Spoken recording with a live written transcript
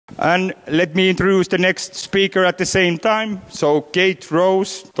And let me introduce the next speaker at the same time. So Kate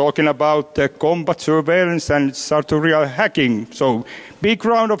Rose, talking about combat surveillance and Sartorial hacking. So big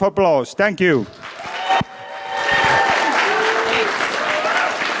round of applause. Thank you.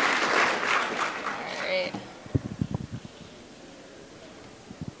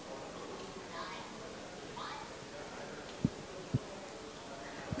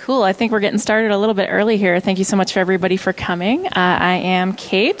 Cool. I think we're getting started a little bit early here. Thank you so much for everybody for coming. I am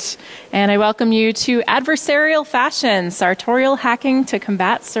Kate, and I welcome you to Adversarial Fashion, Sartorial Hacking to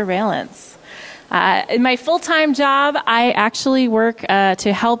Combat Surveillance. In my full-time job, I actually work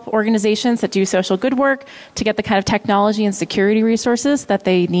to help organizations that do social good work to get the kind of technology and security resources that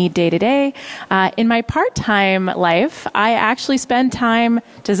they need day to day. In my part-time life, I actually spend time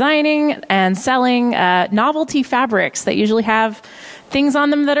designing and selling novelty fabrics that usually have things on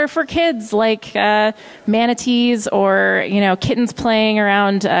them that are for kids, like manatees or kittens playing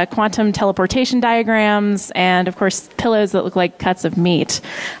around quantum teleportation diagrams, and of course pillows that look like cuts of meat.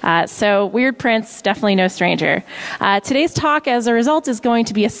 So weird prints, definitely no stranger. Today's talk, as a result, is going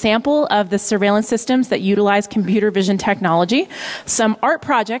to be a sample of the surveillance systems that utilize computer vision technology, some art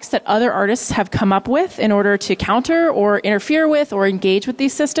projects that other artists have come up with in order to counter or interfere with or engage with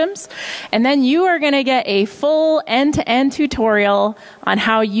these systems, and then you are going to get a full end-to-end tutorial on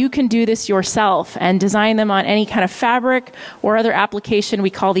how you can do this yourself and design them on any kind of fabric or other application.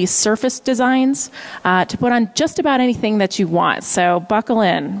 We call these surface designs to put on just about anything that you want. So buckle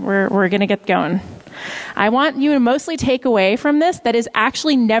in. We're going to get going. I want you to mostly take away from this that it's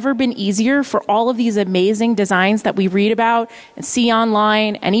actually never been easier for all of these amazing designs that we read about and see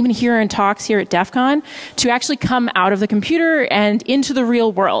online and even hear in talks here at DEF CON to actually come out of the computer and into the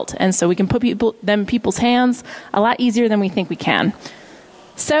real world. And so we can put them in people's hands a lot easier than we think we can.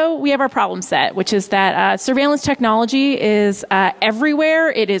 So we have our problem set, which is that surveillance technology is everywhere.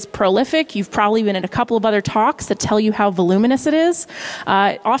 It is prolific. You've probably been in a couple of other talks that tell you how voluminous it is.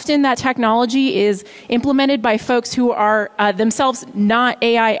 Often that technology is implemented by folks who are themselves not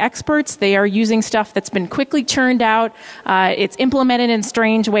AI experts. They are using stuff that's been quickly churned out. It's implemented in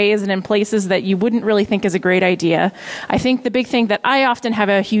strange ways and in places that you wouldn't really think is a great idea. I think the big thing that I often have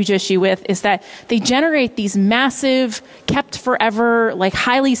a huge issue with is that they generate these massive, kept forever, like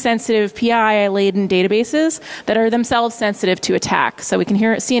highly sensitive PII-laden databases that are themselves sensitive to attack. So we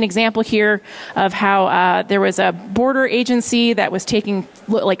can see an example here of how there was a border agency that was taking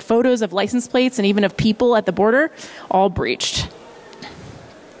like photos of license plates and even of people at the border, all breached.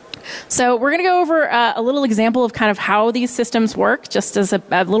 So we're going to go over a little example of kind of how these systems work, just as a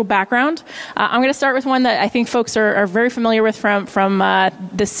little background. I'm going to start with one that I think folks are very familiar with from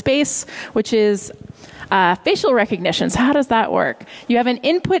this space, which is facial recognition. So how does that work? You have an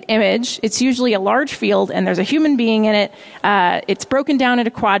input image. It's usually a large field, and there's a human being in it. It's broken down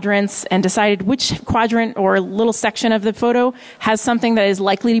into quadrants and decided which quadrant or little section of the photo has something that is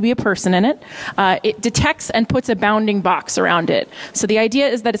likely to be a person in it. It detects and puts a bounding box around it. So the idea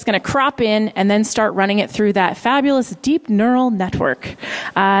is that it's going to crop in and then start running it through that fabulous deep neural network.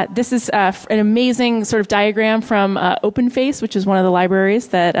 This is an amazing sort of diagram from OpenFace, which is one of the libraries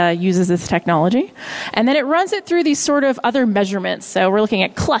that uses this technology. And then it runs it through these sort of other measurements. So we're looking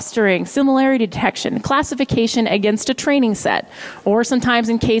at clustering, similarity detection, classification against a training set, or sometimes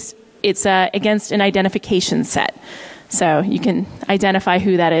in case it's against an identification set. So you can identify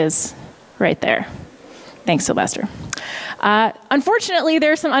who that is right there. Thanks, Sylvester. Unfortunately,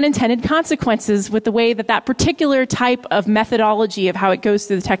 there are some unintended consequences with the way that particular type of methodology of how it goes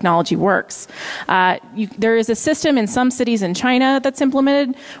through the technology works. There is a system in some cities in China that's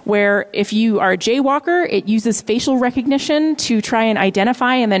implemented where if you are a jaywalker, it uses facial recognition to try and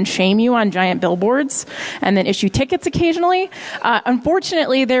identify and then shame you on giant billboards and then issue tickets occasionally.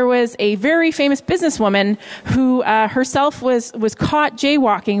 Unfortunately, there was a very famous businesswoman who herself was caught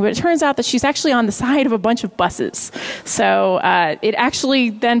jaywalking, but it turns out that she's actually on the side of a bunch of buses. So it actually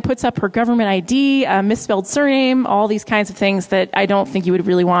then puts up her government ID, misspelled surname, all these kinds of things that I don't think you would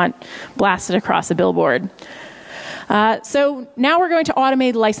really want blasted across a billboard. So now we're going to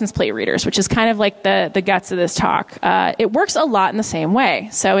automate license plate readers, which is kind of like the guts of this talk. It works a lot in the same way.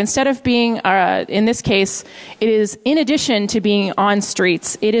 So instead of being, in this case, it is in addition to being on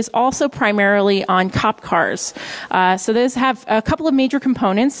streets, it is also primarily on cop cars. So those have a couple of major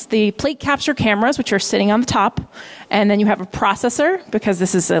components. The plate capture cameras, which are sitting on the top, and then you have a processor, because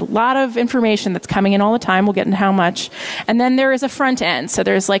this is a lot of information that's coming in all the time. We'll get into how much. And then there is a front end. So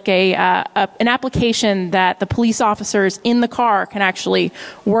there's like an application that the police officers in the car can actually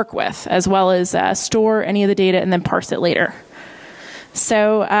work with, as well as store any of the data and then parse it later.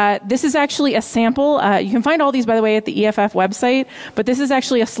 So this is actually a sample. You can find all these, by the way, at the EFF website, but this is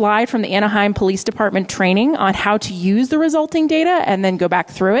actually a slide from the Anaheim Police Department training on how to use the resulting data and then go back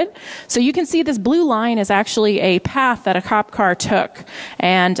through it. So you can see this blue line is actually a path that a cop car took.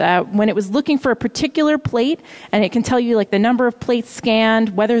 And when it was looking for a particular plate, and it can tell you like the number of plates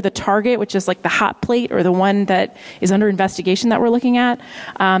scanned, whether the target, which is like the hot plate or the one that is under investigation that we're looking at,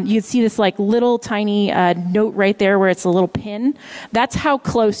 you'd see this like little tiny note right there where it's a little pin. That's how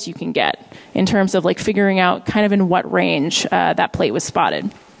close you can get in terms of like figuring out kind of in what range that plate was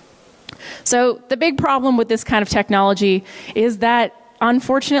spotted. So the big problem with this kind of technology is that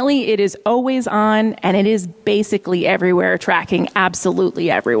unfortunately, it is always on, and it is basically everywhere, tracking absolutely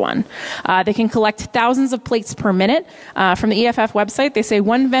everyone. They can collect thousands of plates per minute. From the EFF website, they say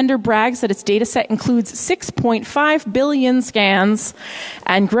one vendor brags that its data set includes 6.5 billion scans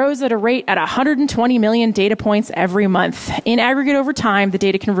and grows at a rate at 120 million data points every month. In aggregate over time, the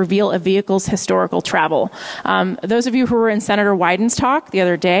data can reveal a vehicle's historical travel. Those of you who were in Senator Wyden's talk the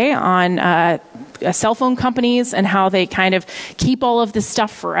other day on cell phone companies and how they kind of keep all of this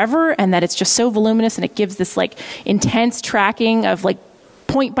stuff forever, and that it's just so voluminous and it gives this like intense tracking of like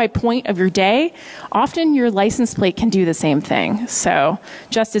point by point of your day, often your license plate can do the same thing. So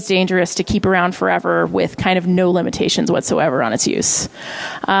just as dangerous to keep around forever with kind of no limitations whatsoever on its use.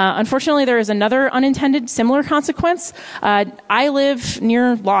 Unfortunately, there is another unintended similar consequence. I live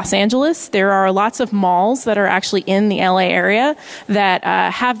near Los Angeles. There are lots of malls that are actually in the LA area that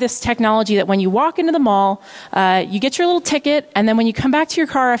have this technology that when you walk into the mall, you get your little ticket, and then when you come back to your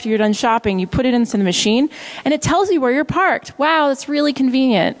car after you're done shopping, you put it into the machine, and it tells you where you're parked. Wow, that's really convenient.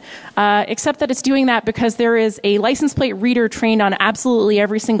 Except that it's doing that because there is a license plate reader trained on absolutely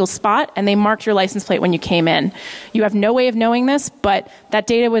every single spot, and they marked your license plate when you came in. You have no way of knowing this, but that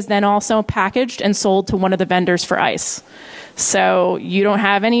data was then also packaged and sold to one of the vendors for ICE. So you don't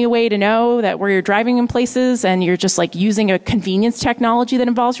have any way to know that where you're driving in places, and you're just like using a convenience technology that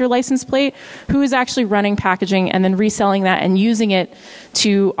involves your license plate. Who is actually running packaging and then reselling that and using it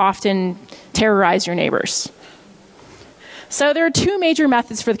to often terrorize your neighbors? So there are two major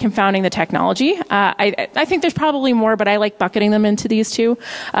methods for confounding the technology. I think there's probably more, but I like bucketing them into these two.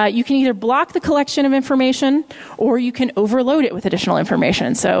 You can either block the collection of information, or you can overload it with additional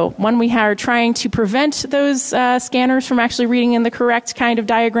information. So when we are trying to prevent those scanners from actually reading in the correct kind of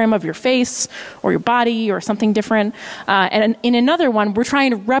diagram of your face or your body or something different. And in another one, we're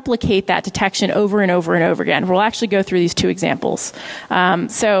trying to replicate that detection over and over and over again. We'll actually go through these two examples.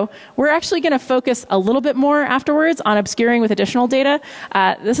 So we're actually going to focus a little bit more afterwards on obscuring with additional data.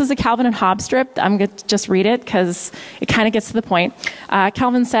 This is a Calvin and Hobbes strip. I'm going to just read it because it kind of gets to the point.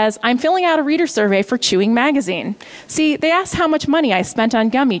 Calvin says, "I'm filling out a reader survey for Chewing Magazine. See, they asked how much money I spent on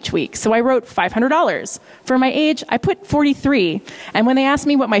gum each week, so I wrote $500. For my age, I put 43. And when they asked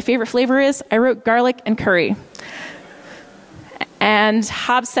me what my favorite flavor is, I wrote garlic and curry." And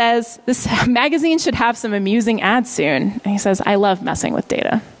Hobbes says, "This magazine should have some amusing ads soon." And he says, "I love messing with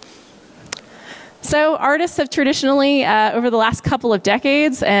data." So artists have traditionally, over the last couple of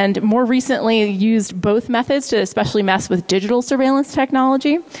decades, and more recently used both methods to especially mess with digital surveillance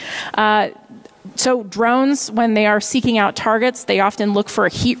technology. So drones, when they are seeking out targets, they often look for a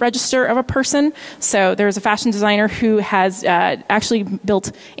heat register of a person. So there's a fashion designer who has actually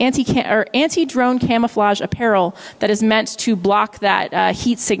built anti-drone camouflage apparel that is meant to block that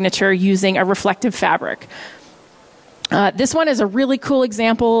heat signature using a reflective fabric. This one is a really cool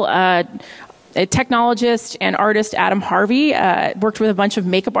example. A technologist and artist, Adam Harvey, worked with a bunch of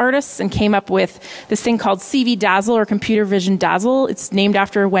makeup artists and came up with this thing called CV Dazzle, or computer vision dazzle. It's named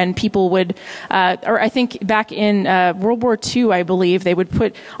after when people would, or I think back in World War II, I believe, they would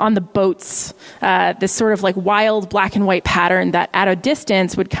put on the boats this sort of like wild black and white pattern that at a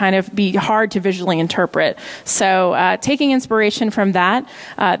distance would kind of be hard to visually interpret. So taking inspiration from that,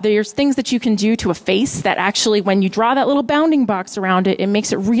 there's things that you can do to a face that actually, when you draw that little bounding box around it, it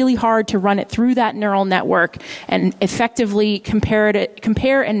makes it really hard to run it through that neural network and effectively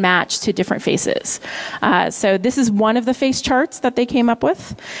compare and match to different faces. So this is one of the face charts that they came up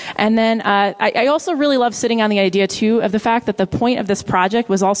with. And then I also really love sitting on the idea, too, of the fact that the point of this project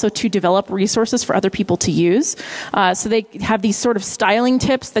was also to develop resources for other people to use. So they have these sort of styling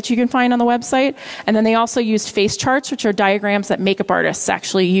tips that you can find on the website. And then they also used face charts, which are diagrams that makeup artists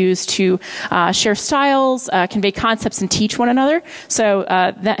actually use to share styles, convey concepts, and teach one another. So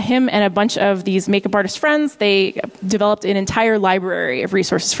that him and a bunch of these makeup artist friends, they developed an entire library of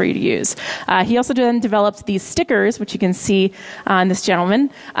resources for you to use. He also then developed these stickers, which you can see on this gentleman,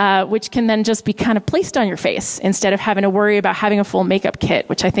 which can then just be kind of placed on your face instead of having to worry about having a full makeup kit,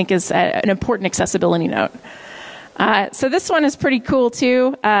 which I think is an important accessibility note. So this one is pretty cool,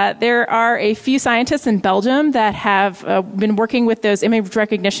 too. There are a few scientists in Belgium that have been working with those image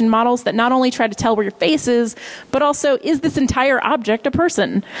recognition models that not only try to tell where your face is, but also, is this entire object a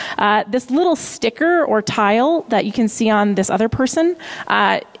person? This little sticker or tile that you can see on this other person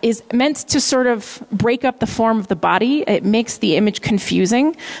is meant to sort of break up the form of the body. It makes the image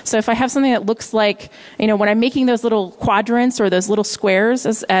confusing. So if I have something that looks like, when I'm making those little quadrants or those little squares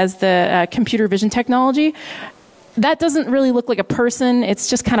as the computer vision technology, that doesn't really look like a person. It's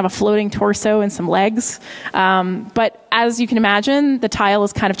just kind of a floating torso and some legs. But as you can imagine, the tile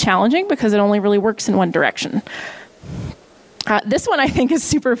is kind of challenging because it only really works in one direction. This one I think is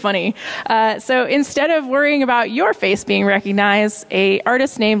super funny. So instead of worrying about your face being recognized, an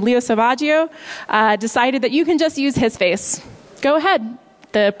artist named Leo Savaggio decided that you can just use his face. Go ahead.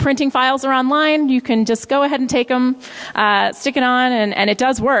 The printing files are online. You can just go ahead and take them, stick it on, and it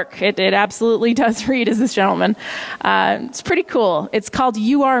does work. It absolutely does read as this gentleman. It's pretty cool. It's called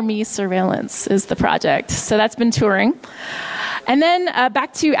You Are Me Surveillance is the project. So that's been touring. And then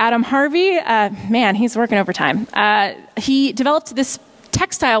back to Adam Harvey. Man, he's working overtime. He developed this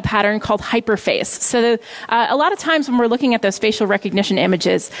textile pattern called hyperface. So a lot of times when we're looking at those facial recognition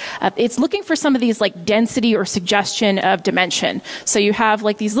images, it's looking for some of these like density or suggestion of dimension. So you have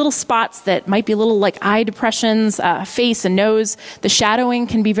like these little spots that might be little like eye depressions, face and nose. The shadowing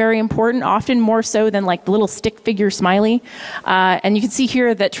can be very important, often more so than like the little stick figure smiley. And you can see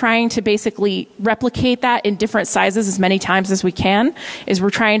here that trying to basically replicate that in different sizes as many times as we can is we're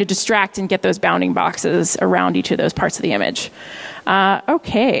trying to distract and get those bounding boxes around each of those parts of the image.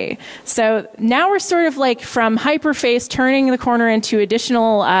 Okay, so now we're sort of like from hyperface turning the corner into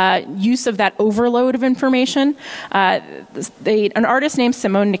additional use of that overload of information. An artist named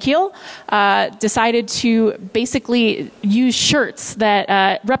Simone Nikhil decided to basically use shirts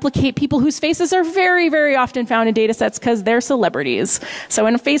that replicate people whose faces are very, very often found in data sets because they're celebrities. So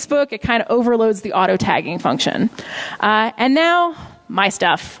in Facebook, it kind of overloads the auto-tagging function. And now my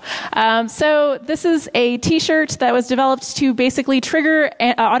stuff. So this is a T-shirt that was developed to basically trigger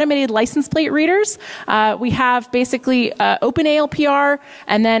automated license plate readers. We have basically OpenALPR,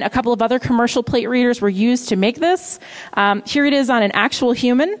 and then a couple of other commercial plate readers were used to make this. Here it is on an actual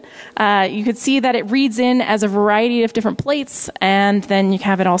human. You can see that it reads in as a variety of different plates, and then you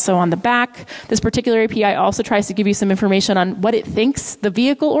have it also on the back. This particular API also tries to give you some information on what it thinks the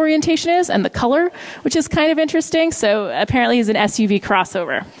vehicle orientation is and the color, which is kind of interesting. So apparently it's an SUV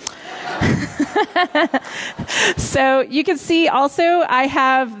crossover. So you can see also I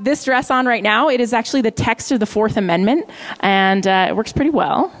have this dress on right now. It is actually the text of the Fourth Amendment, and it works pretty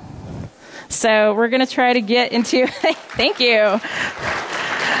well. So we're going to try to get into thank you.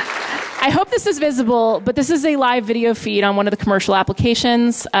 I hope this is visible, but this is a live video feed on one of the commercial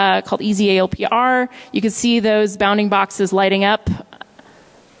applications called EasyALPR. You can see those bounding boxes lighting up.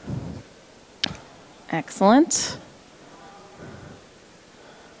 Excellent.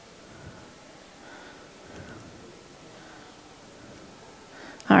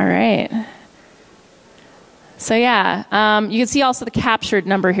 All right. So yeah, you can see also the captured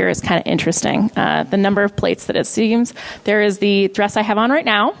number here is kind of interesting. The number of plates that it seems. There is the dress I have on right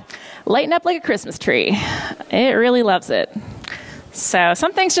now, lighting up like a Christmas tree. It really loves it. So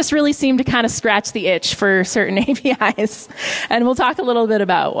some things just really seem to kind of scratch the itch for certain APIs, and we'll talk a little bit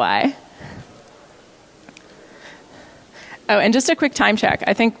about why. Oh, and just a quick time check.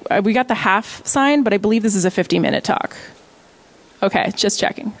 I think we got the half sign, but I believe this is a 50-minute talk. Okay, just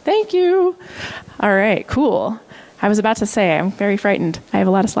checking. Thank you. All right, cool. I was about to say, I'm very frightened. I have a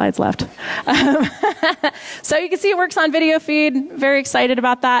lot of slides left. So you can see it works on video feed. Very excited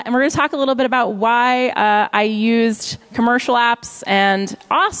about that. And we're going to talk a little bit about why I used commercial apps, and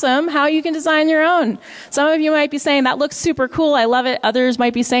awesome how you can design your own. Some of you might be saying, that looks super cool. I love it. Others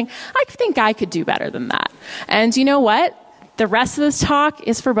might be saying, I think I could do better than that. And you know what? The rest of this talk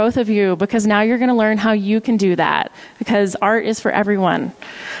is for both of you, because now you're going to learn how you can do that, because art is for everyone.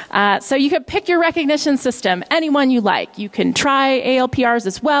 So you can pick your recognition system, anyone you like. You can try ALPRs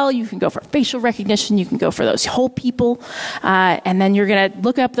as well. You can go for facial recognition. You can go for those whole people. And then you're going to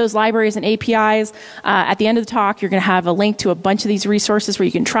look up those libraries and APIs. At the end of the talk, you're going to have a link to a bunch of these resources where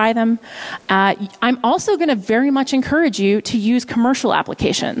you can try them. I'm also going to very much encourage you to use commercial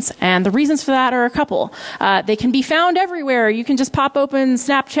applications. And the reasons for that are a couple. They can be found everywhere. You can just pop open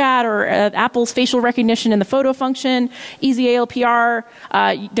Snapchat or Apple's facial recognition in the photo function, EasyALPR.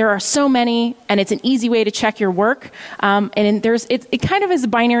 There are so many, and it's an easy way to check your work. And it kind of is a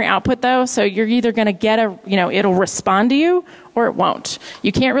binary output, though. So you're either going to get it'll respond to you, or it won't.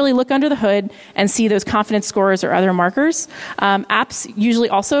 You can't really look under the hood and see those confidence scores or other markers. Apps usually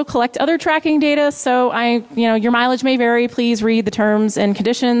also collect other tracking data, so your mileage may vary. Please read the terms and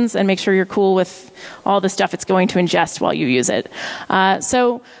conditions and make sure you're cool with all the stuff it's going to ingest while you use it.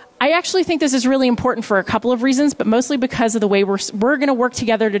 So I actually think this is really important for a couple of reasons, but mostly because of the way we're going to work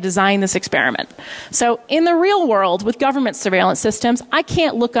together to design this experiment. So in the real world, with government surveillance systems, I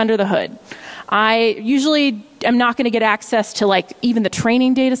can't look under the hood. I usually am not going to get access to even the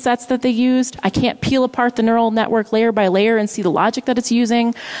training data sets that they used. I can't peel apart the neural network layer by layer and see the logic that it's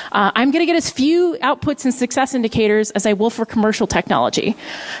using. I'm going to get as few outputs and success indicators as I will for commercial technology.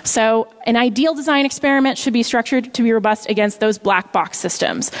 So an ideal design experiment should be structured to be robust against those black box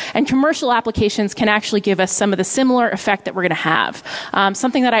systems. And commercial applications can actually give us some of the similar effect that we're going to have.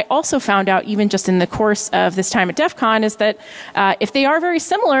 Something that I also found out even just in the course of this time at DEF CON is that if they are very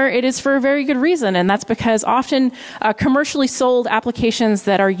similar, it is for a very good reason. And that's because often commercially sold applications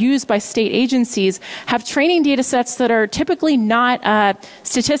that are used by state agencies have training data sets that are typically not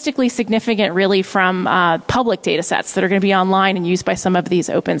statistically significant really from public data sets that are going to be online and used by some of these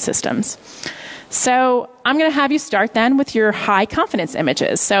open systems. So I'm going to have you start then with your high confidence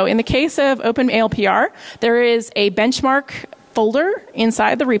images. So in the case of OpenALPR, there is a benchmark folder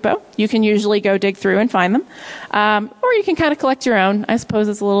inside the repo. You can usually go dig through and find them. Or you can kind of collect your own. I suppose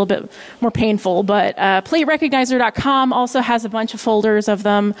it's a little bit more painful, but platerecognizer.com also has a bunch of folders of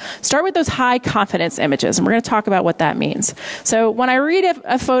them. Start with those high confidence images, and we're going to talk about what that means. So when I read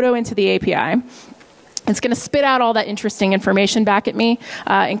a photo into the API, it's going to spit out all that interesting information back at me,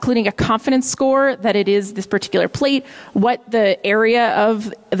 including a confidence score that it is this particular plate, what the area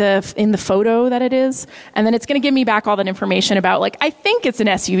of in the photo that it is, and then it's going to give me back all that information about, I think it's an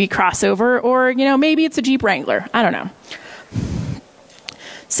SUV crossover, or maybe it's a Jeep Wrangler. I don't know.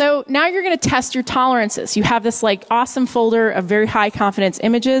 So now you're going to test your tolerances. You have this awesome folder of very high confidence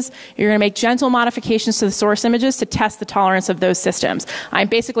images. You're going to make gentle modifications to the source images to test the tolerance of those systems. I'm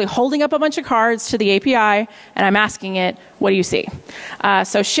basically holding up a bunch of cards to the API, and I'm asking it, what do you see?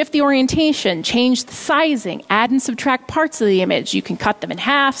 So shift the orientation, change the sizing, add and subtract parts of the image. You can cut them in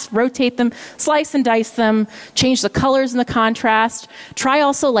halves, rotate them, slice and dice them, change the colors and the contrast. Try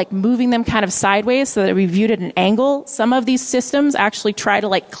also moving them kind of sideways so that we viewed at an angle. Some of these systems actually try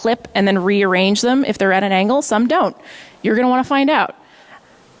to clip and then rearrange them if they're at an angle. Some don't. You're going to want to find out.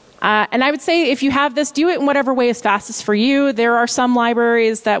 And I would say if you have this, do it in whatever way is fastest for you. There are some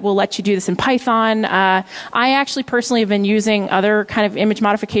libraries that will let you do this in Python. I actually personally have been using other kind of image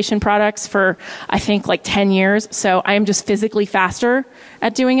modification products for, I think, 10 years. So I am just physically faster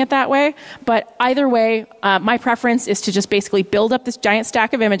at doing it that way. But either way, my preference is to just basically build up this giant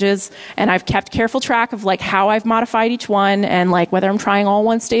stack of images, and I've kept careful track of how I've modified each one and whether I'm trying all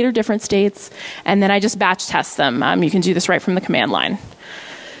one state or different states. And then I just batch test them. You can do this right from the command line.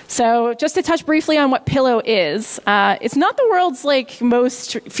 So just to touch briefly on what Pillow is, it's not the world's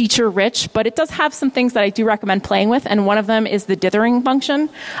most feature-rich, but it does have some things that I do recommend playing with, and one of them is the dithering function.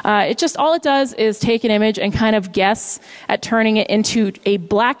 All it does is take an image and kind of guess at turning it into a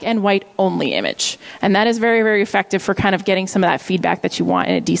black and white only image. And that is very, very effective for kind of getting some of that feedback that you want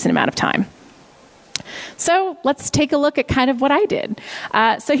in a decent amount of time. So let's take a look at kind of what I did.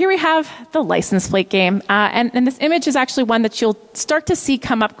 So here we have the license plate game. And this image is actually one that you'll start to see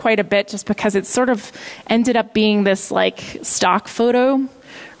come up quite a bit just because it sort of ended up being this stock photo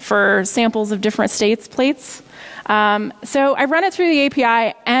for samples of different states' plates. So I run it through the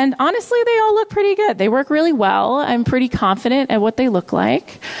API, and honestly, they all look pretty good. They work really well. I'm pretty confident at what they look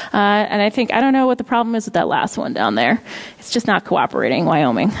like. And I don't know what the problem is with that last one down there. It's just not cooperating,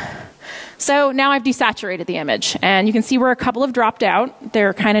 Wyoming. So now I've desaturated the image, and you can see where a couple have dropped out.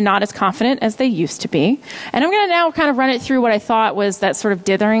 They're kind of not as confident as they used to be. And I'm going to now kind of run it through what I thought was that sort of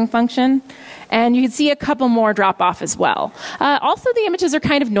dithering function. And you can see a couple more drop off as well. Also, the images are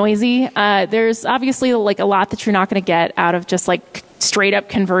kind of noisy. There's obviously a lot that you're not going to get out of just straight up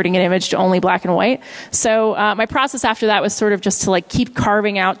converting an image to only black and white. So my process after that was sort of just to keep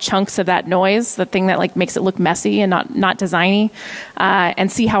carving out chunks of that noise, the thing that makes it look messy and not designy,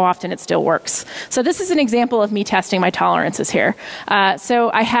 and see how often it still works. So this is an example of me testing my tolerances here.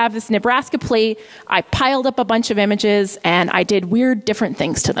 So I have this Nebraska plate. I piled up a bunch of images, and I did weird different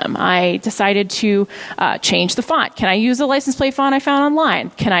things to them. I decided to change the font. Can I use a license plate font I found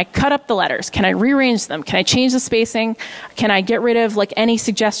online? Can I cut up the letters? Can I rearrange them? Can I change the spacing? Can I get rid of any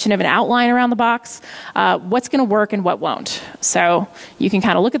suggestion of an outline around the box? What's going to work and what won't? So you can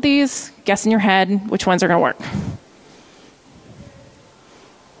kind of look at these, guess in your head which ones are going to work.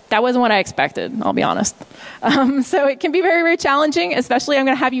 That wasn't what I expected, I'll be honest. So it can be very, very challenging, especially I'm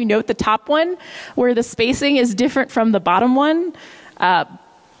going to have you note the top one, where the spacing is different from the bottom one.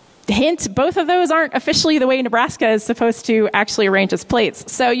 Hint, both of those aren't officially the way Nebraska is supposed to actually arrange its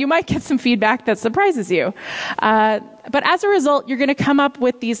plates. So you might get some feedback that surprises you. But as a result, you're going to come up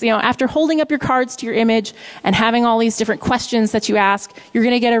with these, after holding up your cards to your image and having all these different questions that you ask, you're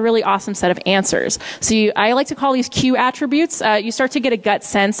going to get a really awesome set of answers. So I like to call these Q attributes. You start to get a gut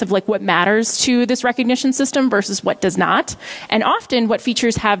sense of like what matters to this recognition system versus what does not. And often what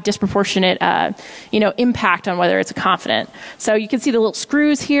features have disproportionate, impact on whether it's confident. So you can see the little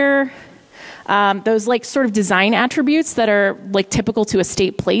screws here. Those like sort of design attributes that are like typical to a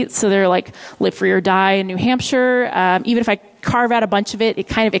state plate. So they're like live free or die in New Hampshire. Even if I carve out a bunch of it, it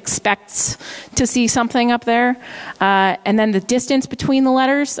kind of expects to see something up there. And then the distance between the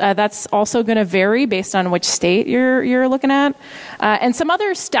letters, that's also going to vary based on which state you're looking at. And some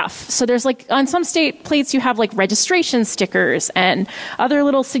other stuff. So there's like, on some state plates, you have like registration stickers and other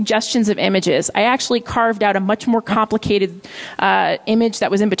little suggestions of images. I actually carved out a much more complicated image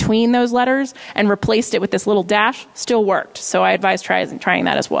that was in between those letters and replaced it with this little dash. Still worked. So I advise trying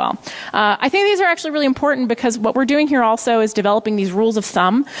that as well. I think these are actually really important because what we're doing here also is developing these rules of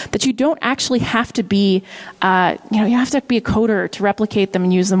thumb that you don't actually have to be, you have to be a coder to replicate them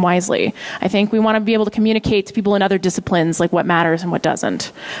and use them wisely. I think we want to be able to communicate to people in other disciplines like what matters and what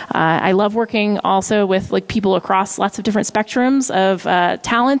doesn't. I love working also with like people across lots of different spectrums of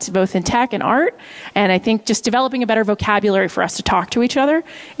talent, both in tech and art. And I think just developing a better vocabulary for us to talk to each other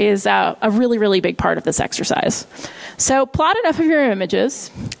is a really, really big part of this exercise. So plot enough of your images,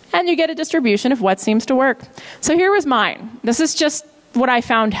 and you get a distribution of what seems to work. So here was mine. This is just what I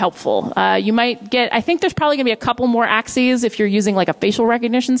found helpful. You might get, I think there's probably going to be a couple more axes if you're using like a facial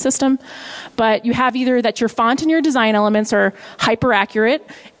recognition system, but you have either that your font and your design elements are hyper accurate.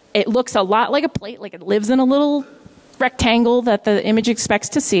 It looks a lot like a plate, like it lives in a little rectangle that the image expects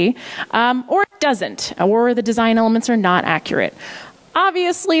to see, or it doesn't, or the design elements are not accurate.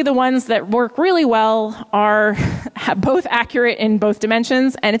 Obviously, the ones that work really well are both accurate in both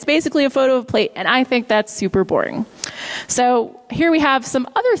dimensions, and it's basically a photo of a plate, and I think that's super boring. So here we have some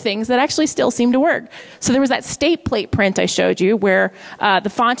other things that actually still seem to work. So there was that state plate print I showed you where the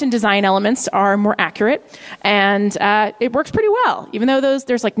font and design elements are more accurate, and it works pretty well, even though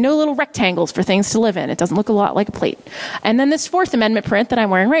there's like no little rectangles for things to live in. It doesn't look a lot like a plate. And then this Fourth Amendment print that I'm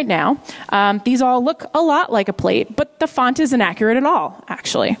wearing right now, these all look a lot like a plate, but the font isn't accurate at all,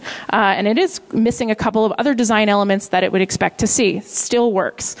 actually. And it is missing a couple of other design elements that it would expect to see. Still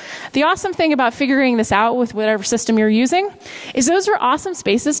works. The awesome thing about figuring this out with whatever system you're using is those are awesome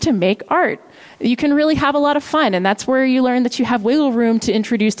spaces to make art. You can really have a lot of fun, and that's where you learn that you have wiggle room to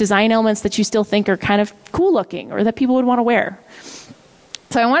introduce design elements that you still think are kind of cool looking or that people would want to wear.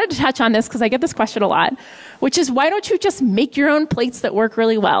 So I wanted to touch on this because I get this question a lot, which is why don't you just make your own plates that work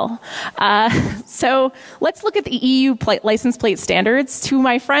really well? So let's look at the EU license plate standards. To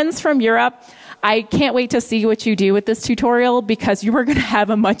my friends from Europe, I can't wait to see what you do with this tutorial because you are going to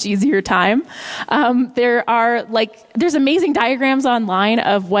have a much easier time. There's amazing diagrams online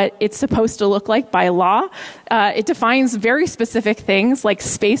of what it's supposed to look like by law. It defines very specific things like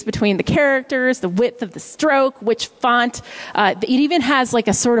space between the characters, the width of the stroke, which font. It even has like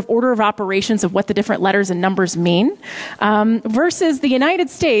a sort of order of operations of what the different letters and numbers mean. Versus the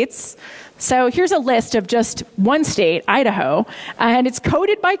United States. So here's a list of just one state, Idaho, and it's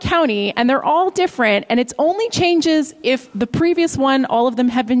coded by county, and they're all different, and it's only changes if the previous one, all of them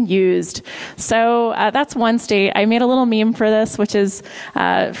have been used. So that's one state. I made a little meme for this, which is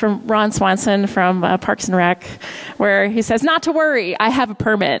from Ron Swanson from Parks and Rec, where he says, "Not to worry, I have a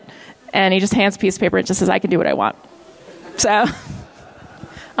permit." And he just hands a piece of paper and just says, "I can do what I want." So,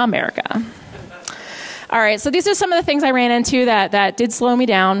 America. All right, so these are some of the things I ran into that did slow me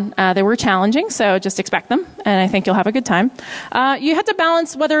down. They were challenging, so just expect them, and I think you'll have a good time. You have to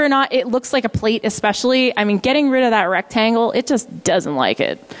balance whether or not it looks like a plate, especially. I mean, getting rid of that rectangle, it just doesn't like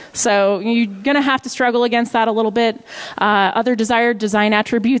it. So you're going to have to struggle against that a little bit. Other desired design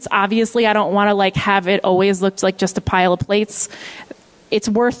attributes, obviously, I don't want to have it always look like just a pile of plates. It's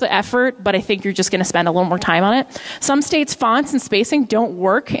worth the effort, but I think you're just going to spend a little more time on it. Some states' fonts and spacing don't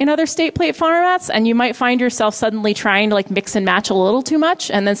work in other state plate formats, and you might find yourself suddenly trying to mix and match a little too much,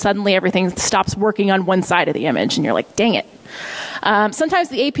 and then suddenly everything stops working on one side of the image, and you're like, dang it. Sometimes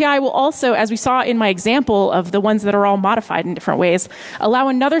the API will also, as we saw in my example of the ones that are all modified in different ways, allow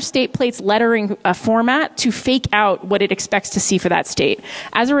another state plate's lettering format to fake out what it expects to see for that state.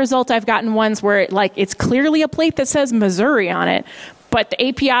 As a result, I've gotten ones where it's clearly a plate that says Missouri on it, but the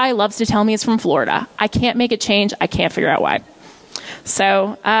API loves to tell me it's from Florida. I can't make it change. I can't figure out why.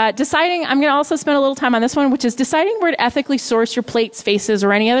 So deciding, I'm going to also spend a little time on this one, which is deciding where to ethically source your plates, faces,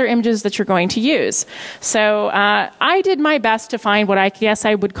 or any other images that you're going to use. So I did my best to find what I guess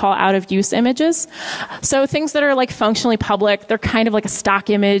I would call out-of-use images. So things that are like functionally public, they're kind of like a stock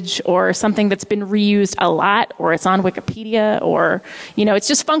image or something that's been reused a lot, or it's on Wikipedia, or, you know, it's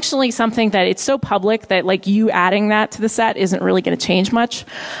just functionally something that it's so public that like you adding that to the set isn't really going to change much.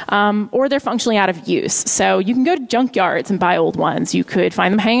 Or they're functionally out of use. So you can go to junkyards and buy old ones. You could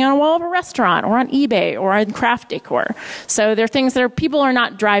find them hanging on a wall of a restaurant or on eBay or on craft decor. So they're things that people are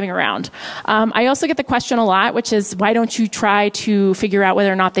not driving around. I also get the question a lot, which is, why don't you try to figure out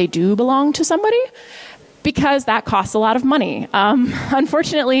whether or not they do belong to somebody? Because that costs a lot of money.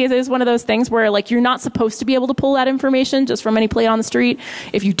 Unfortunately, it is one of those things where like you're not supposed to be able to pull that information just from any plate on the street.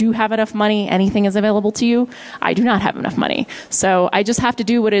 If you do have enough money, anything is available to you. I do not have enough money. So I just have to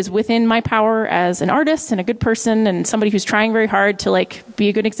do what is within my power as an artist and a good person and somebody who's trying very hard to like be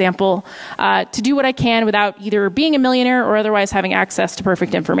a good example, to do what I can without either being a millionaire or otherwise having access to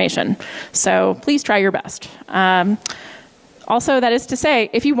perfect information. So please try your best. Also, that is to say,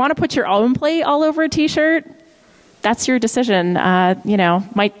 if you want to put your own plate all over a T-shirt, that's your decision. You know,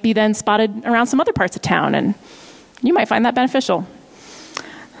 might be then spotted around some other parts of town, and you might find that beneficial.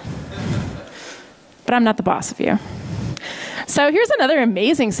 But I'm not the boss of you. So here's another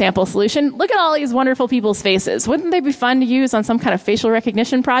amazing sample solution. Look at all these wonderful people's faces. Wouldn't they be fun to use on some kind of facial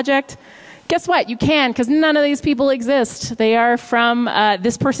recognition project? Guess what? You can, because none of these people exist. They are from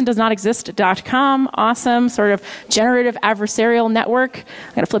thispersondoesnotexist.com. Awesome, sort of generative adversarial network.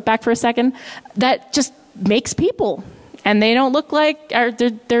 I'm going to flip back for a second. That just makes people. And they don't look like, or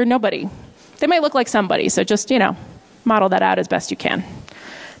they're nobody. They might look like somebody, so just, you know, model that out as best you can.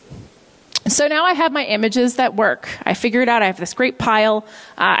 So now I have my images that work. I figured out I have this great pile.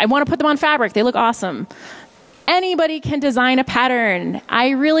 I want to put them on fabric. They look awesome. Anybody can design a pattern.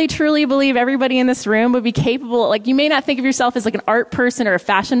 I really, truly believe everybody in this room would be capable. Like, you may not think of yourself as like an art person or a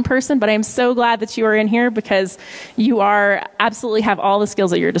fashion person, but I'm so glad that you are in here because you are absolutely have all the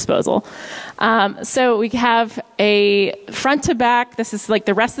skills at your disposal. So we have a front to back. This is like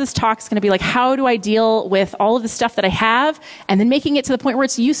the rest of this talk is going to be like, how do I deal with all of the stuff that I have and then making it to the point where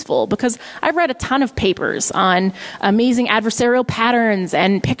it's useful? Because I've read a ton of papers on amazing adversarial patterns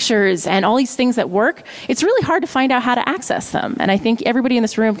and pictures and all these things that work. It's really hard to find out how to access them. And I think everybody in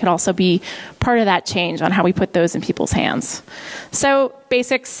this room can also be part of that change on how we put those in people's hands. So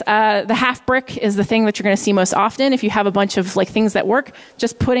basics, the half brick is the thing that you're going to see most often. If you have a bunch of like things that work,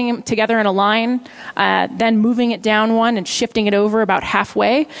 just putting them together in a line, then moving it down one and shifting it over about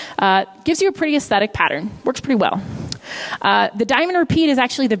halfway, gives you a pretty aesthetic pattern. Works pretty well. The diamond repeat is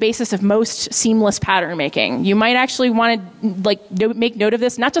actually the basis of most seamless pattern making. You might actually want to like make note of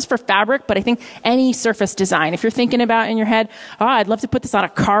this, not just for fabric, but I think any surface design. If you're thinking about in your head, oh, I'd love to put this on a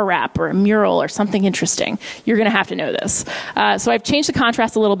car wrap or a mural or something interesting, you're going to have to know this. So I've changed the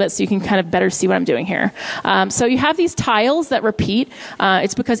contrast a little bit so you can kind of better see what I'm doing here. So you have these tiles that repeat.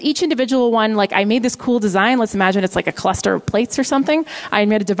 It's because each individual one, like I made this cool design. Let's imagine it's like a cluster of plates or something. I'm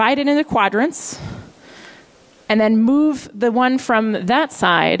going to divide it into quadrants. And then move the one from that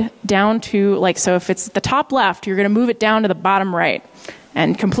side down to, like, so if it's the top left, you're going to move it down to the bottom right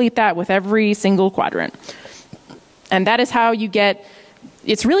and complete that with every single quadrant. And that is how you get,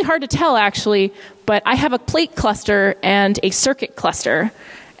 it's really hard to tell actually, but I have a plate cluster and a circuit cluster.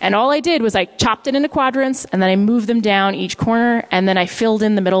 And all I did was I chopped it into quadrants and then I moved them down each corner and then I filled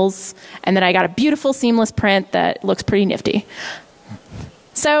in the middles and then I got a beautiful seamless print that looks pretty nifty.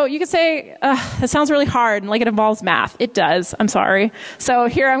 So you could say, that sounds really hard and like it involves math. It does. I'm sorry. So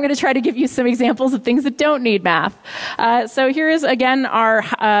here I'm going to try to give you some examples of things that don't need math. So here is, again, our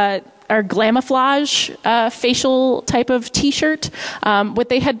Glamoflage facial type of T-shirt. What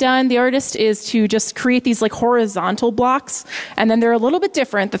they had done, the artist, is to just create these like horizontal blocks, and then they're a little bit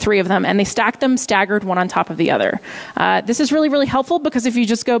different, the three of them, and they stack them staggered one on top of the other. This is really, really helpful because if you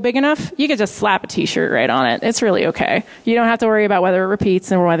just go big enough, you can just slap a T-shirt right on it. It's really okay. You don't have to worry about whether it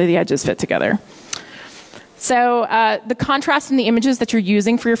repeats and whether the edges fit together. So the contrast in the images that you're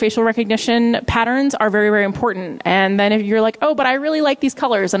using for your facial recognition patterns are very, very important. And then if you're like, oh, but I really like these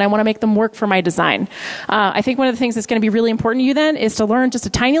colors and I want to make them work for my design. I think one of the things that's going to be really important to you then is to learn just a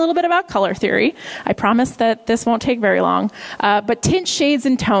tiny little bit about color theory. I promise that this won't take very long. But tint, shades,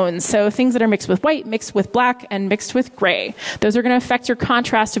 and tones. So things that are mixed with white, mixed with black, and mixed with gray. Those are going to affect your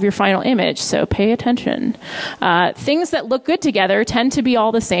contrast of your final image. So pay attention. Things that look good together tend to be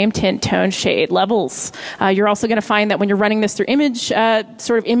all the same tint, tone, shade, levels. You're also going to find that when you're running this through image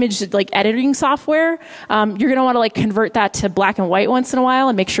like editing software, you're going to want to like convert that to black and white once in a while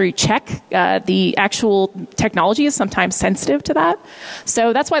and make sure you check. The actual technology is sometimes sensitive to that.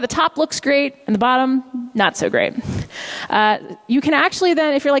 So that's why the top looks great and the bottom, not so great. You can actually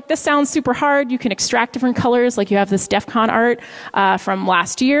then, if you're like, this sounds super hard, you can extract different colors. Like you have this DEF CON art from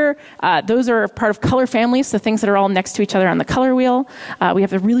last year. Those are part of color families, so things that are all next to each other on the color wheel. We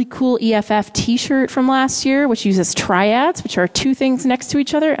have the really cool EFF t-shirt from last year, which uses triads, which are two things next to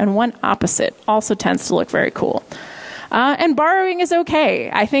each other and one opposite. Also tends to look very cool. And borrowing is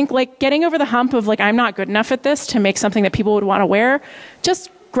okay. I think like getting over the hump of like, I'm not good enough at this to make something that people would want to wear, just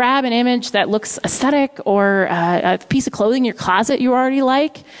grab an image that looks aesthetic or a piece of clothing in your closet you already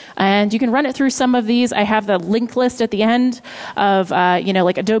like, and you can run it through some of these. I have the link list at the end of,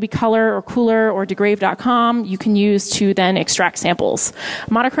 like Adobe Color or Cooler or degrave.com you can use to then extract samples.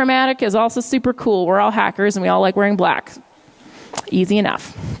 Monochromatic is also super cool. We're all hackers and we all like wearing black. Easy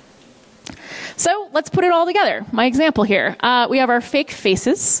enough. So let's put it all together. My example here. We have our fake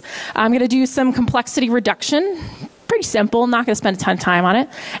faces. I'm going to do some complexity reduction. Pretty simple, not going to spend a ton of time on it.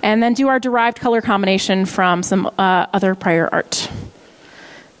 And then do our derived color combination from some other prior art.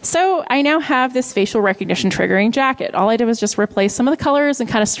 So I now have this facial recognition triggering jacket. All I did was just replace some of the colors and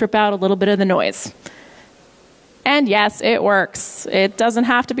kind of strip out a little bit of the noise. And yes, it works. It doesn't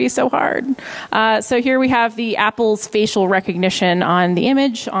have to be so hard. So here we have the Apple's facial recognition on the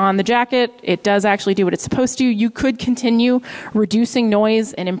image, on the jacket. It does actually do what it's supposed to. You could continue reducing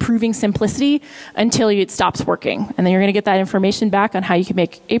noise and improving simplicity until it stops working. And then you're going to get that information back on how you can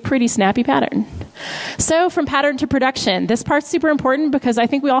make a pretty snappy pattern. So from pattern to production, this part's super important because I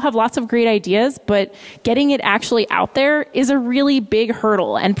think we all have lots of great ideas, but getting it actually out there is a really big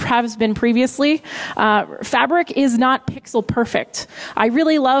hurdle and has been previously. Fabric is not pixel perfect. I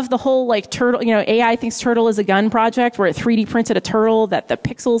really love the whole like turtle, AI thinks turtle is a gun project where it 3D printed a turtle that the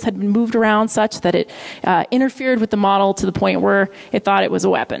pixels had been moved around such that it interfered with the model to the point where it thought it was a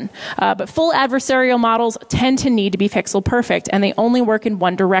weapon. But full adversarial models tend to need to be pixel perfect and they only work in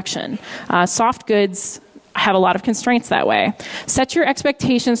one direction. Soft goods have a lot of constraints that way. Set your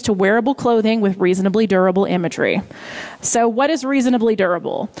expectations to wearable clothing with reasonably durable imagery. So what is reasonably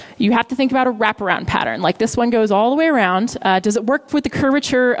durable? You have to think about a wraparound pattern. Like this one goes all the way around. Does it work with the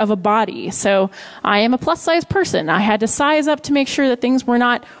curvature of a body? So I am a plus-size person. I had to size up to make sure that things were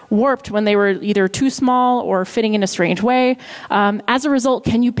not warped when they were either too small or fitting in a strange way. As a result,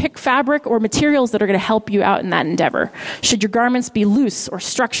 can you pick fabric or materials that are going to help you out in that endeavor? Should your garments be loose or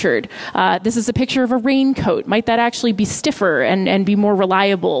structured? This is a picture of a raincoat. Might that actually be stiffer and be more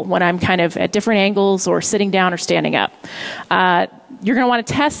reliable when I'm kind of at different angles or sitting down or standing up? You're going to want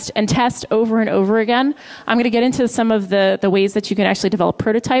to test and test over and over again. I'm going to get into some of the ways that you can actually develop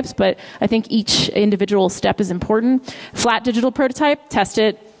prototypes, but I think each individual step is important. Flat digital prototype, test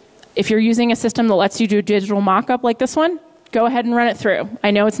it. If you're using a system that lets you do a digital mock-up like this one, go ahead and run it through.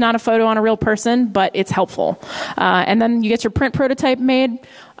 I know it's not a photo on a real person, but it's helpful. And then you get your print prototype made.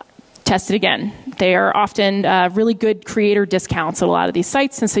 Test it again. They are often really good creator discounts at a lot of these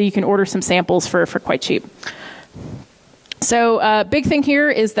sites, and so you can order some samples for quite cheap. So big thing here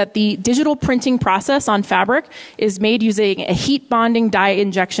is that the digital printing process on fabric is made using a heat bonding dye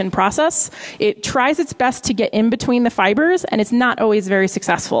injection process. It tries its best to get in between the fibers, and it's not always very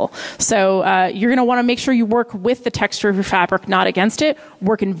successful. So you're going to want to make sure you work with the texture of your fabric, not against it.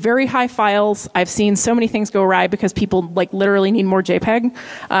 Work in very high files. I've seen so many things go awry because people like literally need more JPEG.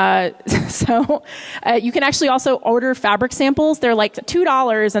 So you can actually also order fabric samples. They're like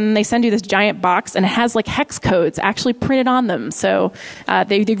 $2, and they send you this giant box, and it has like hex codes actually printed on them. So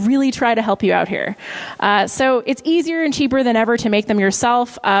they really try to help you out here. So it's easier and cheaper than ever to make them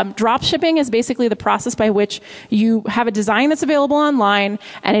yourself. Drop shipping is basically the process by which you have a design that's available online,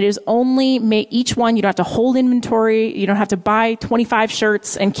 and it is only each one. You don't have to hold inventory. You don't have to buy 25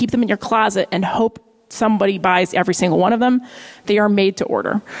 shirts and keep them in your closet and hope somebody buys every single one of them. They are made to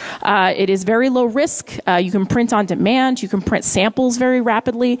order. It is very low risk. You can print on demand. You can print samples very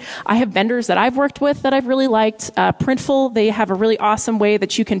rapidly. I have vendors that I've worked with that I've really liked. Printful, they have a really awesome way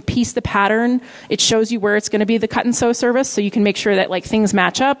that you can piece the pattern. It shows you where it's going to be the cut and sew service, so you can make sure that like things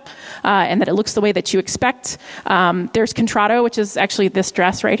match up and that it looks the way that you expect. There's Contrato, which is actually this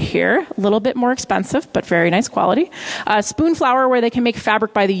dress right here. A little bit more expensive, but very nice quality. Spoonflower, where they can make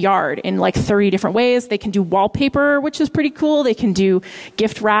fabric by the yard in like 30 different ways. They can do wallpaper, which is pretty cool. They can do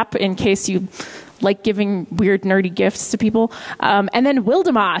gift wrap in case you like giving weird, nerdy gifts to people. And then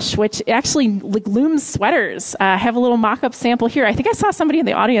Wildamash, which actually looms sweaters. I have a little mock-up sample here. I think I saw somebody in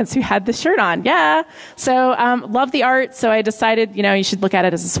the audience who had this shirt on. Yeah. So love the art. So I decided, you should look at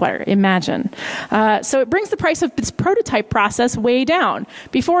it as a sweater. Imagine. So it brings the price of this prototype process way down.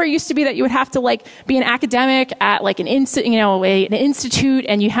 Before, it used to be that you would have to be an academic at an institute,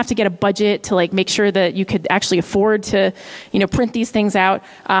 and you have to get a budget to make sure that you could actually afford to print these things out.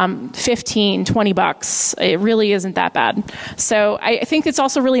 $15-20. It really isn't that bad. So I think it's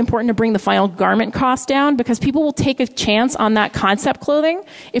also really important to bring the final garment cost down, because people will take a chance on that concept clothing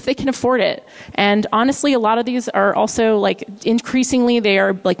if they can afford it. And honestly, a lot of these are also increasingly they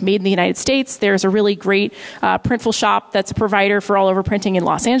are made in the United States. There's a really great Printful shop that's a provider for all over printing in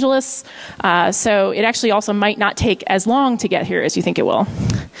Los Angeles. So it actually also might not take as long to get here as you think it will.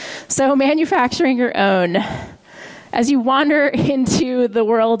 So manufacturing your own. As you wander into the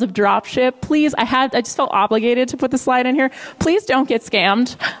world of dropship, please, I just felt obligated to put the slide in here. Please don't get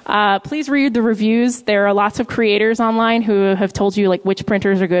scammed. Please read the reviews. There are lots of creators online who have told you which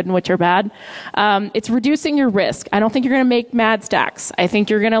printers are good and which are bad. It's reducing your risk. I don't think you're going to make mad stacks. I think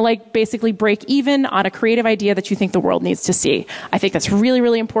you're going to basically break even on a creative idea that you think the world needs to see. I think that's really,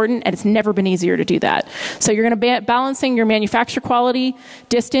 really important, and it's never been easier to do that. So you're going to be balancing your manufacture quality,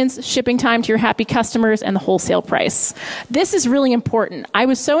 distance, shipping time to your happy customers, and the wholesale price. This is really important. I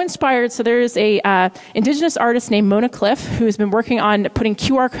was so inspired. So there's a indigenous artist named Mona Cliff who has been working on putting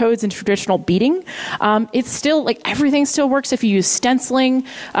QR codes into traditional beading. It's still everything still works if you use stenciling.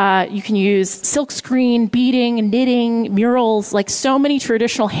 You can use silkscreen, beading, knitting, murals, so many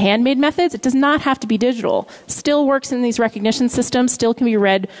traditional handmade methods. It does not have to be digital. Still works in these recognition systems. Still can be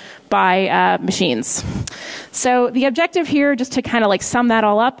read by machines. So the objective here, just to kind of sum that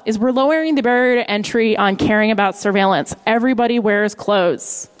all up, is we're lowering the barrier to entry on caring about surveillance. Everybody wears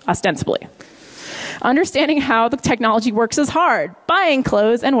clothes, ostensibly. Understanding how the technology works is hard. Buying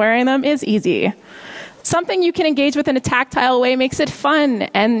clothes and wearing them is easy. Something you can engage with in a tactile way makes it fun,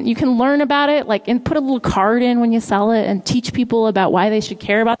 and you can learn about it, and put a little card in when you sell it and teach people about why they should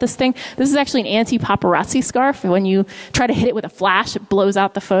care about this thing. This is actually an anti-paparazzi scarf. When you try to hit it with a flash, it blows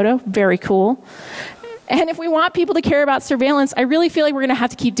out the photo. Very cool. And if we want people to care about surveillance, I really feel like we're going to have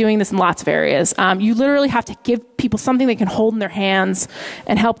to keep doing this in lots of areas. You literally have to give people something they can hold in their hands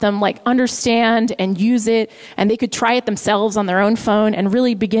and help them understand and use it. And they could try it themselves on their own phone and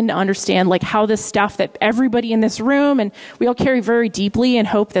really begin to understand how this stuff that everybody in this room and we all carry very deeply and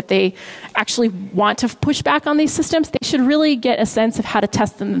hope that they actually want to push back on these systems. They should really get a sense of how to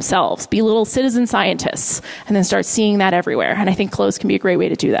test them themselves, be little citizen scientists, and then start seeing that everywhere. And I think clothes can be a great way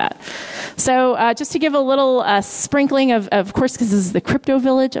to do that. So just to give a little sprinkling of course, because this is the crypto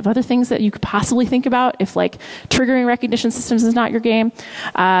village of other things that you could possibly think about if triggering recognition systems is not your game.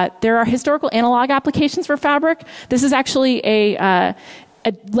 There are historical analog applications for Fabric. This is actually a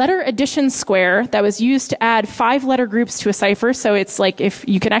letter addition square that was used to add 5-letter groups to a cipher. So it's if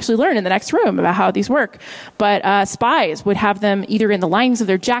you can actually learn in the next room about how these work. But spies would have them either in the linings of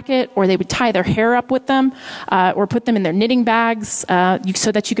their jacket, or they would tie their hair up with them, or put them in their knitting bags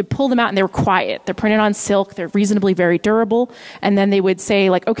so that you could pull them out and they were quiet. They're printed on silk. They're reasonably very durable. And then they would say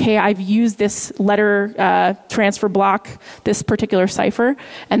okay, I've used this letter transfer block, this particular cipher,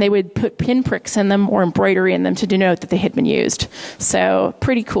 and they would put pinpricks in them or embroidery in them to denote that they had been used. So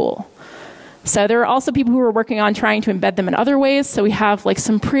pretty cool. So there are also people who are working on trying to embed them in other ways. So we have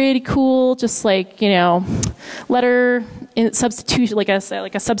some pretty cool, just letter in substitution, like a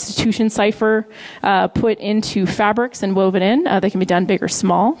substitution cipher put into fabrics and woven in. They can be done big or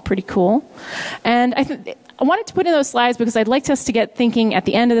small. Pretty cool. And I wanted to put in those slides because I'd like us to get thinking at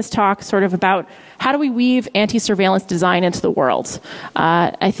the end of this talk sort of about how do we weave anti-surveillance design into the world.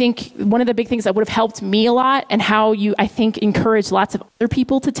 I think one of the big things that would have helped me a lot, and how I think encourage lots of other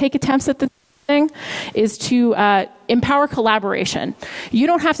people to take attempts at this thing, is to empower collaboration. You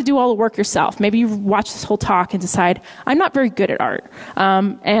don't have to do all the work yourself. Maybe you watch this whole talk and decide, I'm not very good at art.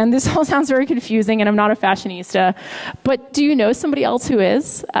 And this all sounds very confusing, and I'm not a fashionista. But do you know somebody else who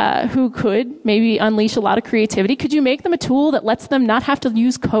is, who could maybe unleash a lot of creativity? Could you make them a tool that lets them not have to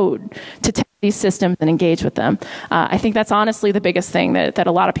use code to test these systems and engage with them? I think that's honestly the biggest thing that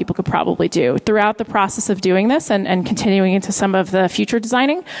a lot of people could probably do. Throughout the process of doing this and continuing into some of the future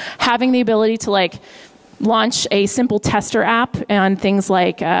designing, having the ability to launch a simple tester app on things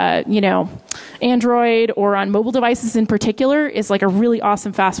like, Android or on mobile devices in particular is a really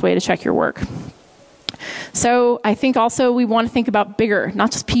awesome, fast way to check your work. So I think also we want to think about bigger,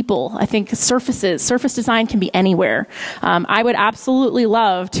 not just people. I think surfaces. Surface design can be anywhere. I would absolutely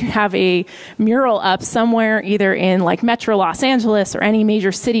love to have a mural up somewhere, either in like Metro Los Angeles or any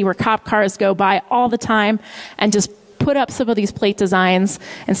major city where cop cars go by all the time, and just put up some of these plate designs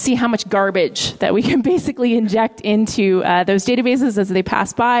and see how much garbage that we can basically inject into those databases as they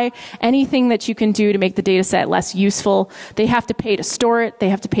pass by. Anything that you can do to make the data set less useful. They have to pay to store it. They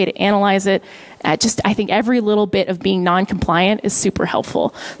have to pay to analyze it. I think every little bit of being non-compliant is super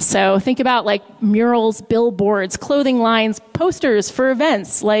helpful. So think about like murals, billboards, clothing lines, posters for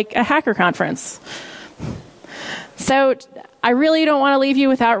events like a hacker conference. So I really don't want to leave you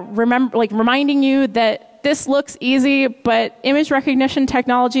without reminding you that this looks easy, but image recognition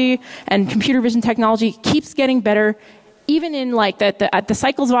technology and computer vision technology keeps getting better. Even in like the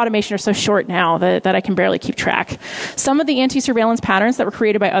cycles of automation are so short now that I can barely keep track. Some of the anti-surveillance patterns that were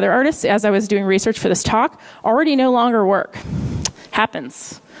created by other artists as I was doing research for this talk already no longer work.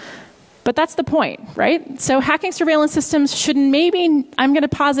 Happens. But that's the point, right? So hacking surveillance systems should maybe, I'm going to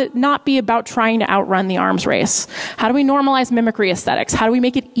posit, not be about trying to outrun the arms race. How do we normalize mimicry aesthetics? How do we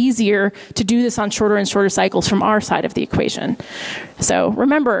make it easier to do this on shorter and shorter cycles from our side of the equation? So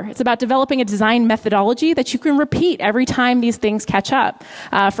remember, it's about developing a design methodology that you can repeat every time these things catch up.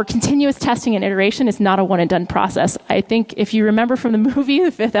 For continuous testing and iteration, it's not a one-and-done process. I think if you remember from the movie, The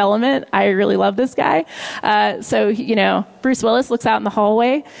Fifth Element, I really love this guy. So, Bruce Willis looks out in the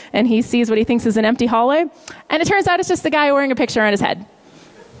hallway, and he sees what he thinks is an empty hallway, and it turns out it's just the guy wearing a picture on his head.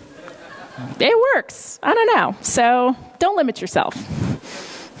 It works. I don't know. So don't limit yourself.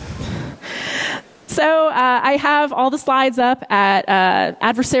 So I have all the slides up at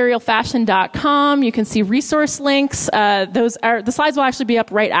adversarialfashion.com. You can see resource links. The slides will actually be up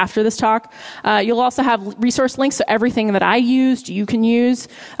right after this talk. You'll also have resource links, so everything that I used, you can use.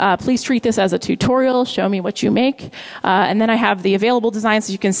 Please treat this as a tutorial. Show me what you make. And then I have the available designs,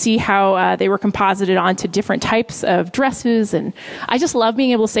 so you can see how they were composited onto different types of dresses. And I just love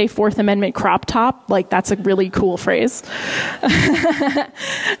being able to say Fourth Amendment crop top. Like, that's a really cool phrase.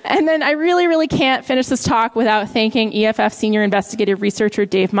 And then I really, really can't finish this talk without thanking EFF senior investigative researcher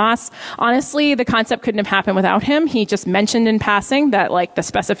Dave Moss. Honestly, the concept couldn't have happened without him. He just mentioned in passing that like the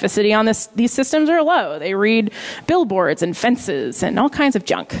specificity on these systems are low. They read billboards and fences and all kinds of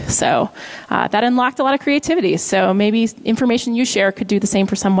junk. So that unlocked a lot of creativity. So maybe information you share could do the same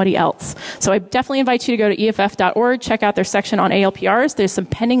for somebody else. So I definitely invite you to go to EFF.org, check out their section on ALPRs. There's some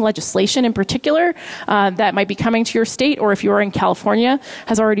pending legislation in particular that might be coming to your state, or if you are in California,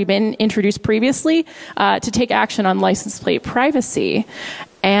 has already been introduced previously, to take action on license plate privacy.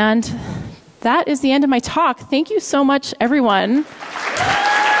 And that is the end of my talk. Thank you so much, everyone.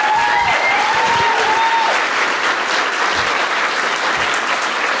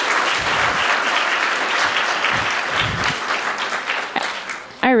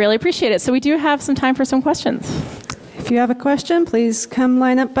 I really appreciate it. So we do have some time for some questions. If you have a question, please come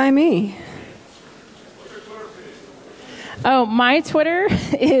line up by me. Oh, my Twitter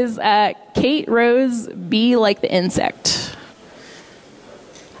is Kate Rose B like the insect.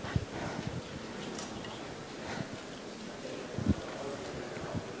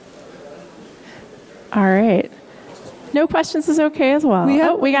 All right. No questions is okay as well.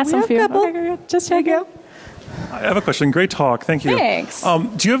 We got some few. Okay, just check it. I have a question. Great talk. Thank you. Thanks.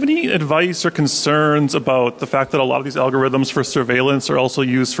 Do you have any advice or concerns about the fact that a lot of these algorithms for surveillance are also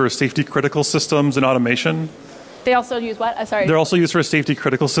used for safety critical systems and automation? They also use what? Sorry. They're also used for safety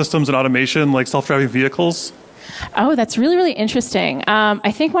critical systems and automation, like self-driving vehicles. Oh, that's really, really interesting.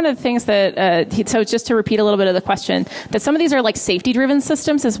 I think one of the things that, so just to repeat a little bit of the question, that some of these are like safety-driven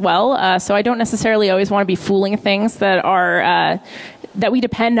systems as well. So I don't necessarily always want to be fooling things that are that we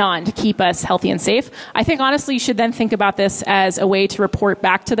depend on to keep us healthy and safe. I think honestly you should then think about this as a way to report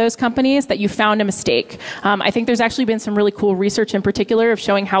back to those companies that you found a mistake. I think there's actually been some really cool research in particular of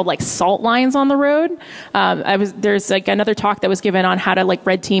showing how like salt lines on the road. There's like another talk that was given on how to like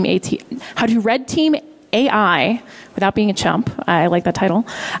red team AI without being a chump. I like that title.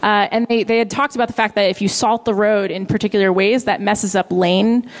 And they had talked about the fact that if you salt the road in particular ways, that messes up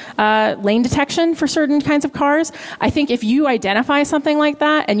lane detection for certain kinds of cars. I think if you identify something like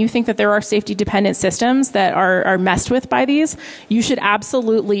that and you think that there are safety-dependent systems that are messed with by these, you should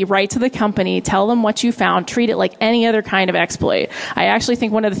absolutely write to the company, tell them what you found, treat it like any other kind of exploit. I actually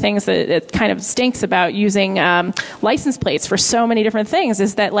think one of the things that it kind of stinks about using license plates for so many different things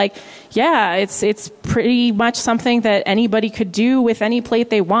is that, like, yeah, it's pretty much something that anybody could do with any plate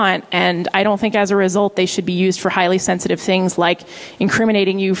they want, and I don't think as a result they should be used for highly sensitive things like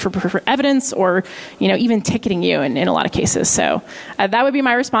incriminating you for evidence or even ticketing you in a lot of cases. So that would be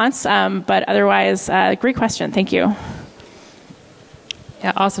my response, but otherwise, great question. Thank you.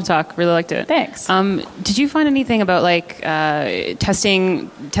 Yeah, awesome talk. Really liked it. Thanks. Did you find anything about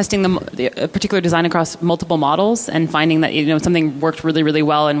testing a particular design across multiple models and finding that something worked really, really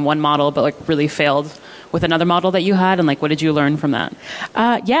well in one model but really failed with another model that you had, and what did you learn from that?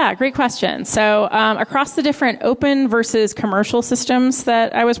 Yeah, great question. So across the different open versus commercial systems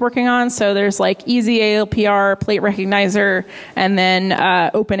that I was working on, so there's easy ALPR, plate recognizer, and then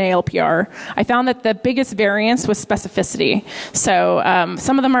open ALPR. I found that the biggest variance was specificity. So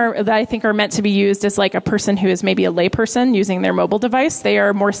some of them that I think are meant to be used as a person who is maybe a layperson using their mobile device. They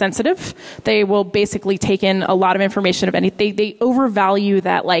are more sensitive. They will basically take in a lot of information of anything. They overvalue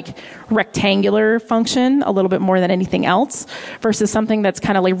that rectangular function a little bit more than anything else versus something that's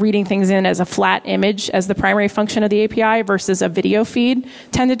kind of reading things in as a flat image as the primary function of the API versus a video feed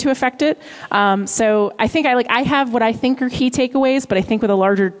tended to affect it. So I think I have what I think are key takeaways, but I think with a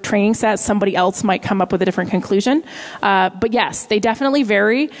larger training set, somebody else might come up with a different conclusion. But yes, they definitely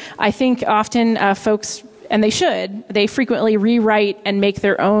vary. I think often folks, and they frequently rewrite and make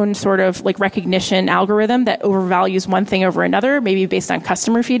their own sort of recognition algorithm that overvalues one thing over another, maybe based on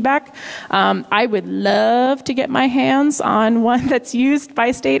customer feedback. I would love to get my hands on one that's used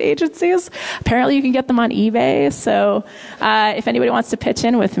by state agencies. Apparently you can get them on eBay, so if anybody wants to pitch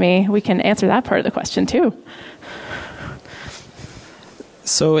in with me, we can answer that part of the question too.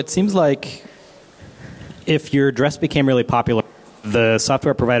 So it seems like if your dress became really popular, the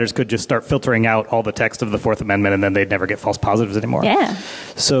software providers could just start filtering out all the text of the Fourth Amendment, and then they'd never get false positives anymore. Yeah.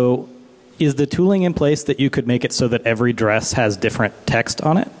 So is the tooling in place that you could make it so that every dress has different text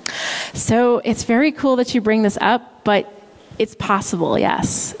on it? So it's very cool that you bring this up, but it's possible,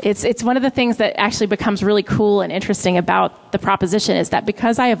 yes. It's one of the things that actually becomes really cool and interesting about the proposition is that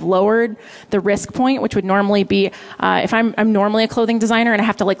because I have lowered the risk point, which would normally be, if I'm normally a clothing designer and I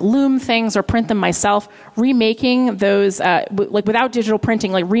have to loom things or print them myself, remaking those, without digital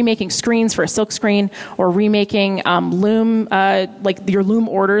printing, remaking screens for a silk screen or remaking loom, your loom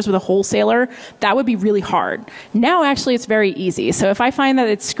orders with a wholesaler, that would be really hard. Now, actually, it's very easy. So if I find that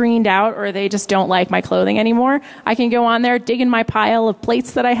it's screened out or they just don't like my clothing anymore, I can go on there, dig in my pile of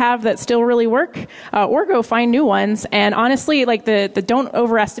plates that I have that still really work, or go find new ones. And honestly, don't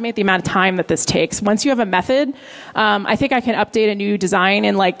overestimate the amount of time that this takes. Once you have a method, I think I can update a new design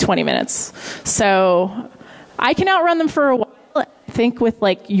in 20 minutes. So I can outrun them for a while. I think with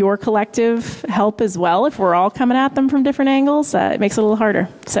your collective help as well, if we're all coming at them from different angles, it makes it a little harder.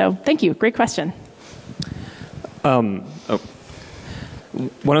 So thank you. Great question.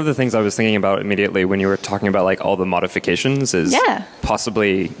 One of the things I was thinking about immediately when you were talking about all the modifications is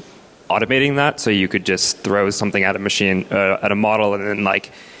possibly automating that, so you could just throw something at a machine, at a model, and then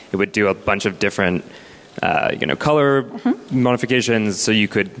it would do a bunch of different color modifications, so you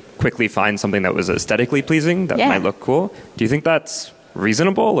could quickly find something that was aesthetically pleasing that might look cool. Do you think that's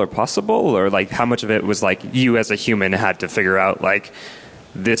reasonable or possible, or how much of it was you as a human had to figure out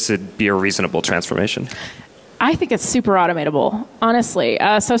this would be a reasonable transformation? I think it's super automatable, honestly.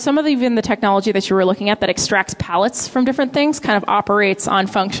 So some of even the technology that you were looking at that extracts palettes from different things kind of operates on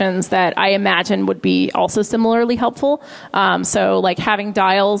functions that I imagine would be also similarly helpful. So having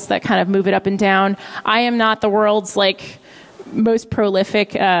dials that kind of move it up and down. I am not the world's most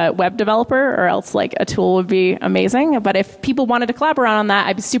prolific web developer, or else a tool would be amazing. But if people wanted to collaborate on that,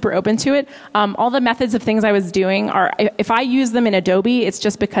 I'd be super open to it. All the methods of things I was doing are, if I use them in Adobe, it's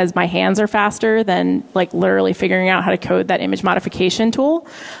just because my hands are faster than literally figuring out how to code that image modification tool.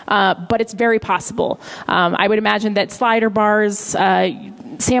 But it's very possible. I would imagine that slider bars,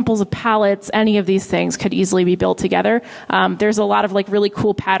 samples of palettes, any of these things could easily be built together. There's a lot of really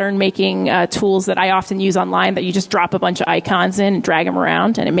cool pattern making tools that I often use online that you just drop a bunch of icons in and drag them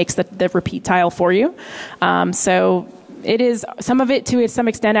around, and it makes the repeat tile for you. So it is, some of it to some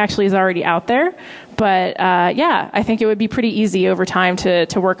extent actually is already out there, but I think it would be pretty easy over time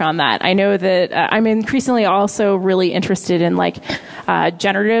to work on that. I know that I'm increasingly also really interested in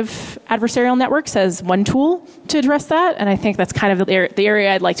generative adversarial networks as one tool to address that, and I think that's kind of the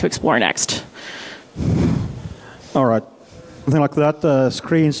area I'd like to explore next. All right. Something like that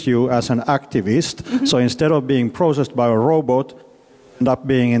screens you as an activist. So instead of being processed by a robot, end up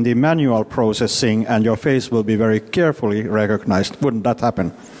being in the manual processing, and your face will be very carefully recognized. Wouldn't that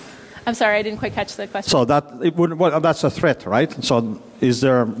happen? I'm sorry, I didn't quite catch the question. So that's a threat, right? So is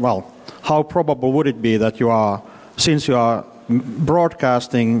there, how probable would it be that you are, since you are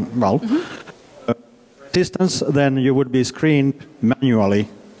broadcasting, resistance, then you would be screened manually.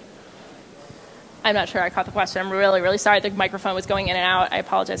 I'm not sure I caught the question. I'm really, really sorry. The microphone was going in and out. I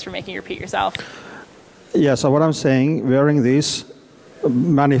apologize for making you repeat yourself. Yeah, so what I'm saying, wearing this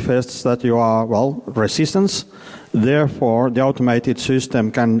manifests that you are, well, resistance. Therefore, the automated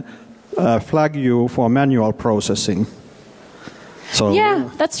system can flag you for manual processing. So, yeah,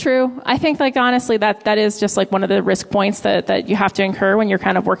 that's true. I think, like, honestly, that is just like one of the risk points that you have to incur when you're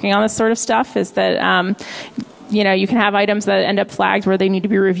kind of working on this sort of stuff is that, you can have items that end up flagged where they need to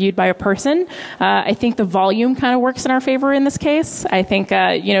be reviewed by a person. I think the volume kind of works in our favor in this case. I think,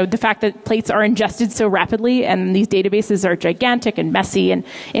 the fact that plates are ingested so rapidly and these databases are gigantic and messy and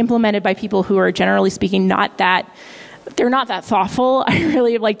implemented by people who are, generally speaking, they're not that thoughtful. I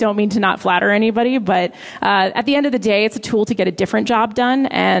really don't mean to not flatter anybody, but at the end of the day, it's a tool to get a different job done.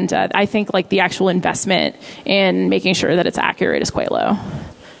 And I think the actual investment in making sure that it's accurate is quite low.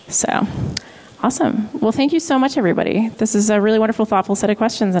 So awesome. Well, thank you so much, everybody. This is a really wonderful, thoughtful set of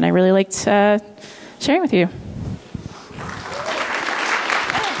questions, and I really liked sharing with you.